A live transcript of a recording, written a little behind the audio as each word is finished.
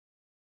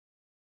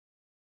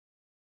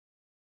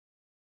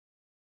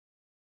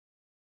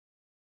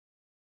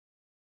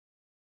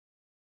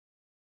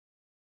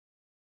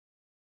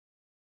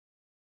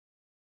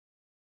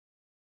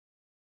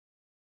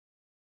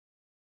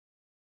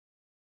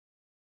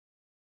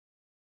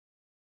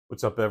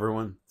What's up,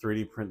 everyone?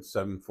 3D Print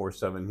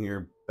 747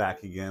 here,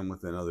 back again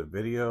with another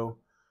video.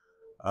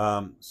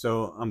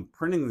 So I'm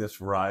printing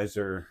this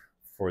riser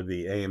for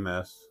the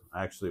AMS.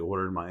 I actually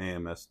ordered my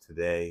AMS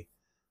today.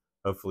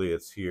 Hopefully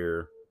it's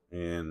here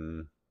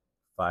in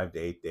 5 to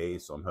 8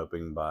 days. So I'm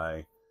hoping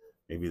by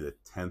maybe the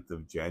 10th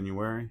of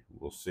January.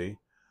 We'll see.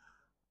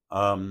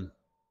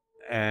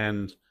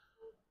 And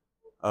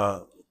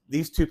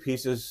these two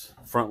pieces,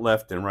 front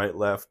left and right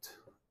left,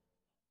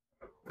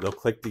 they'll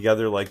click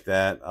together like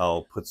that.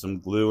 I'll put some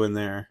glue in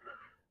there.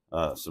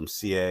 Some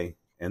CA,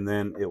 and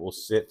then it will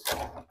sit.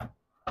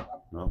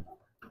 No,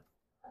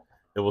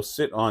 it will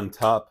sit on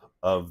top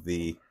of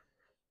the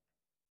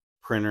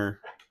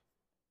printer,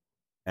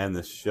 and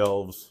the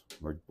shelves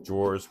or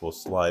drawers will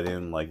slide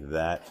in like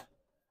that.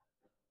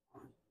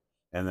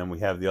 And then we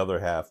have the other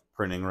half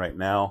printing right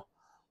now.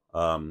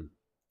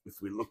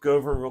 If we look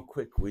over real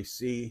quick, we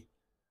see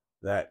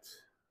that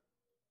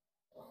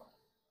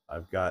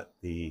I've got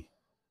the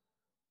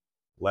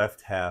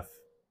left half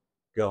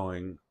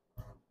going,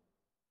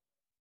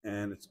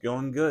 and it's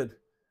going good.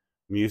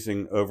 I'm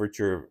using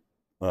Overture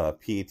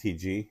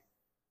PETG.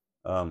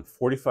 45%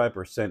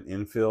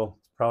 infill.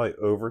 It's probably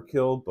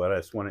overkill, but I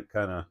just want it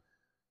kind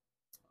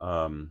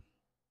of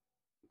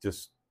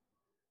just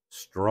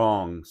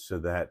strong so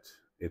that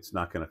it's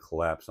not going to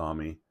collapse on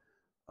me.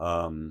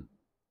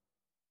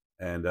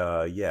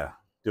 Yeah,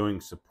 doing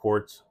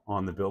supports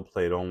on the build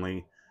plate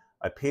only.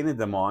 I painted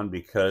them on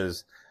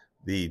because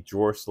the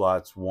drawer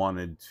slots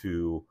wanted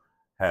to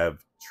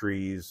have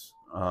trees,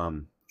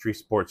 tree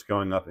supports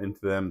going up into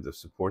them to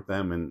support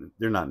them, and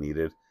they're not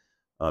needed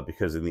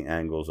because of the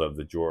angles of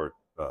the drawer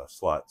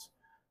slots.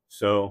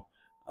 So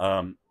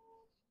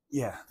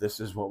yeah, this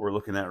is what we're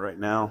looking at right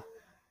now.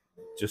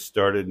 Just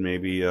started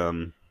maybe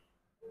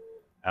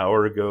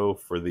hour ago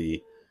for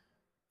the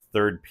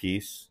third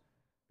piece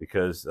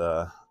because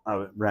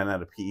I ran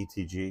out of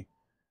PETG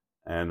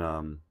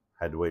and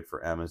had to wait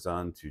for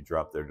Amazon to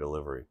drop their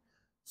delivery.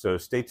 So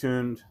stay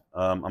tuned.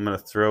 I'm going to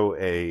throw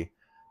a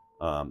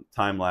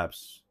time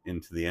lapse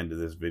into the end of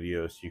this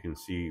video so you can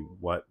see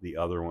what the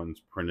other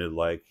ones printed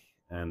like,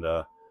 and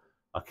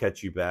I'll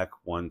catch you back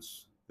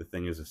once the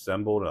thing is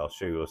assembled. I'll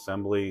show you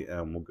assembly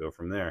and we'll go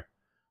from there.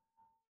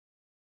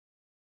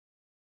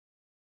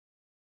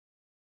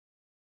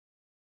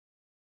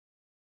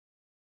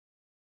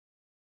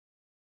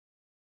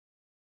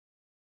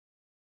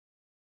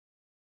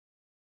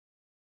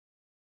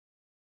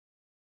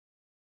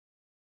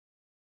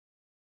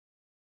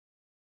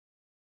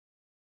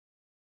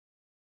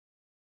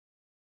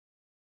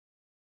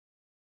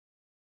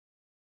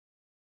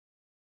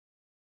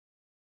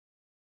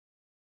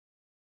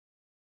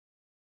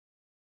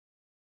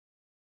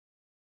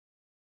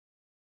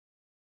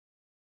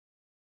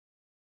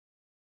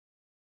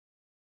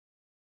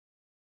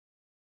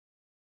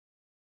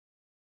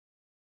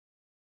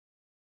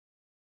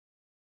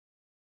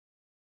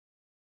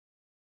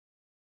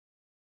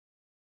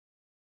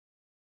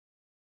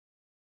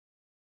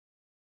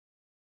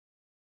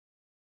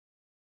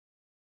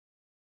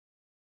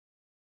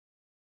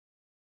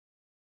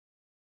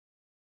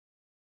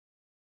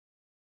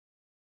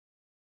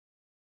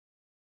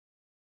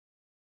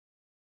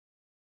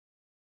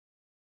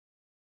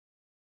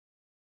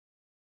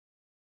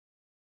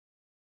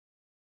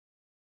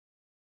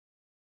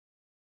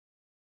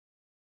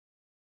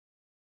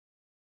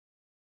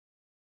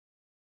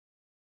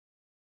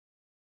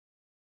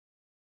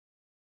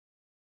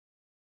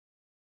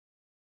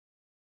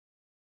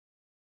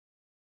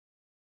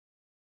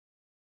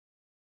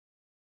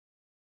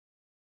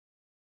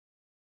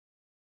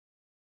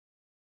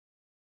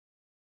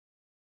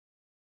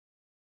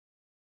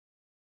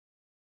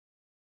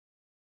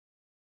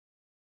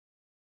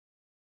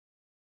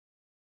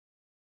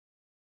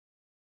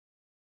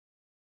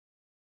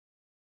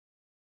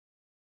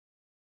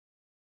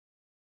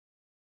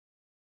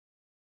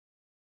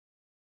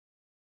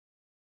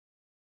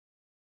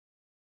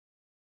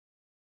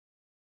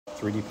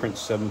 .3D Print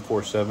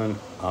 747.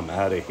 I'm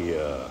out of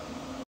here.